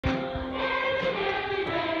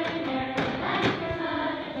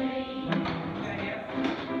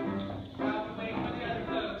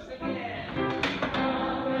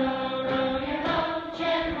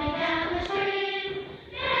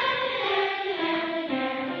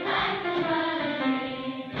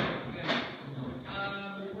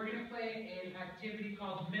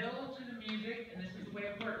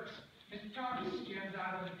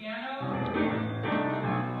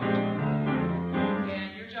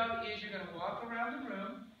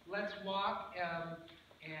let's walk,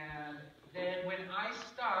 and then when I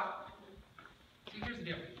stop, see, here's the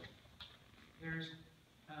deal. There's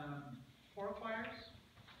poor choirs,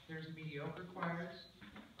 there's mediocre choirs,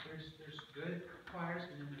 there's good choirs,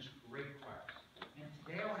 and then there's great choirs. And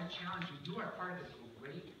today I want to challenge you. You are part of this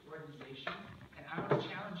great organization, and I want to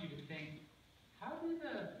challenge you to think, how do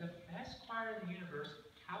the best choir in the universe,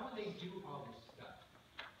 how would they do all this stuff?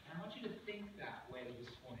 And I want you to think that way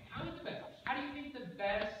this morning. How do you think the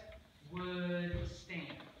best would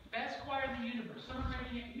stand? Best choir in the universe. Someone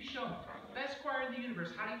ready? You show me. Best choir in the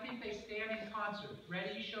universe. How do you think they stand in concert?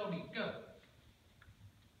 Ready? You show me. Go.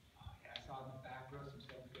 Oh yeah, I saw in the back row some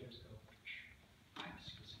seventh graders go. I'm a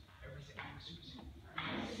super singer. Everybody say I'm a super singer.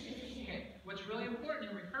 Okay. What's really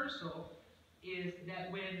important in rehearsal is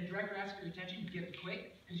that when the director asks for your attention, you give it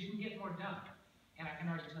quick because you can get more done. And I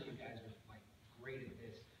can already tell you guys are like great at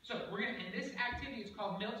this. So we're gonna. In this activity, it's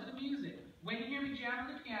called Mill to the Music. When you hear me jam on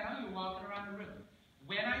the piano, you're walking around the room.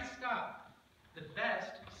 When I stop, the best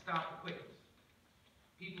stop the quickest.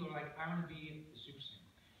 People are like, I want to be the super singer.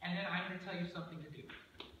 And then I'm going to tell you something to do.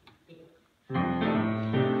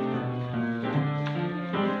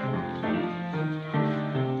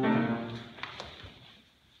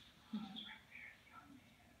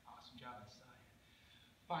 Awesome job inside.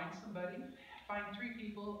 Find somebody, find 3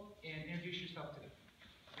 people, and introduce yourself to them.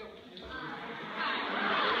 Go.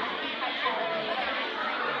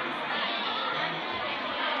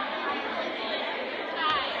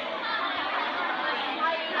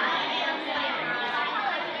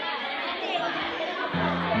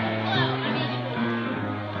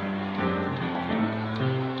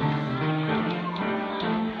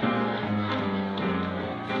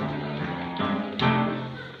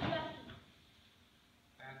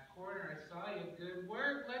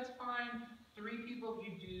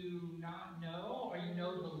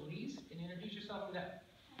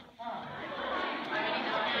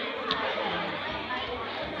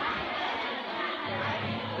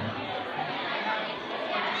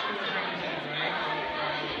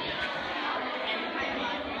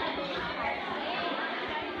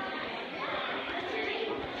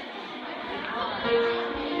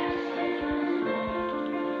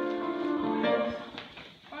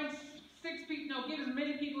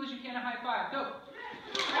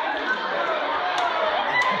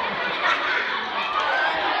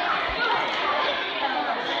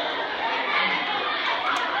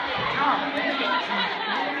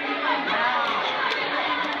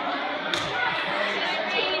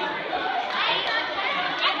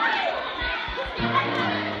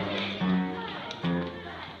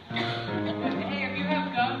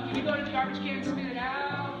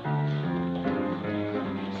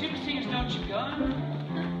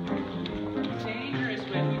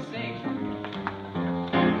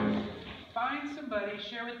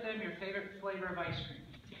 Share with them your favorite flavor of ice cream.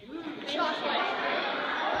 Chocolate.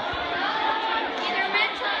 Either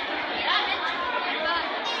mint or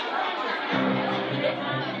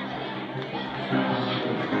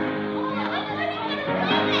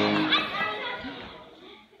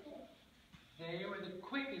They were the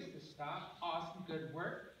quickest to stop. Awesome, good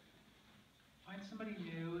work. Find somebody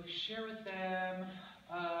new. Share with them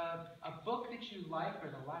a book that you like or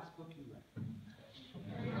the last book you read.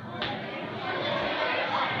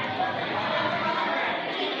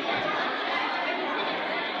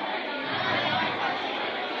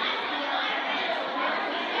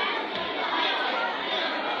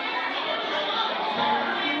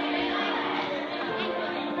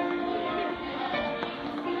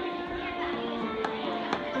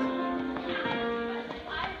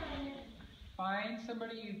 Find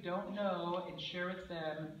somebody you don't know and share with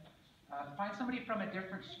them. Find somebody from a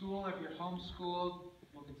different school. If you're homeschooled,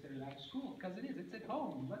 we'll consider that school because it is. It's at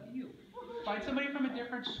home. Lucky you. Find somebody from a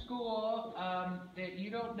different school that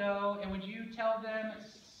you don't know, and would you tell them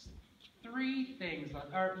 3 things,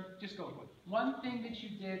 or just go with 1 thing that you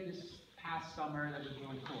did this past summer that was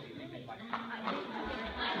really cool. You think they'd like?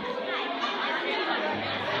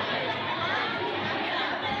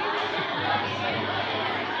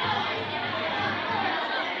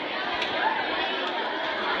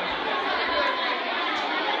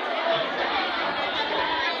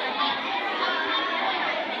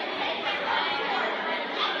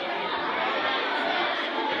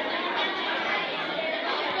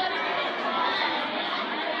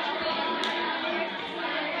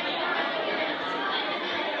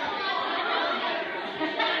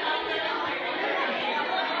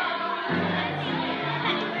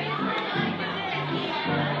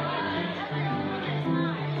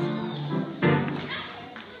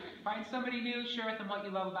 Somebody new, share with them what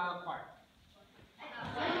you love about choir.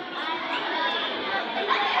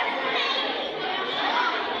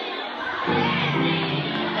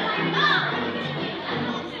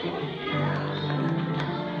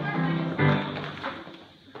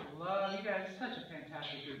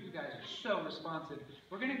 so responsive.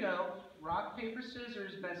 We're going to go rock, paper,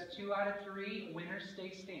 scissors, best 2 out of 3, winners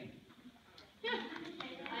stay standing.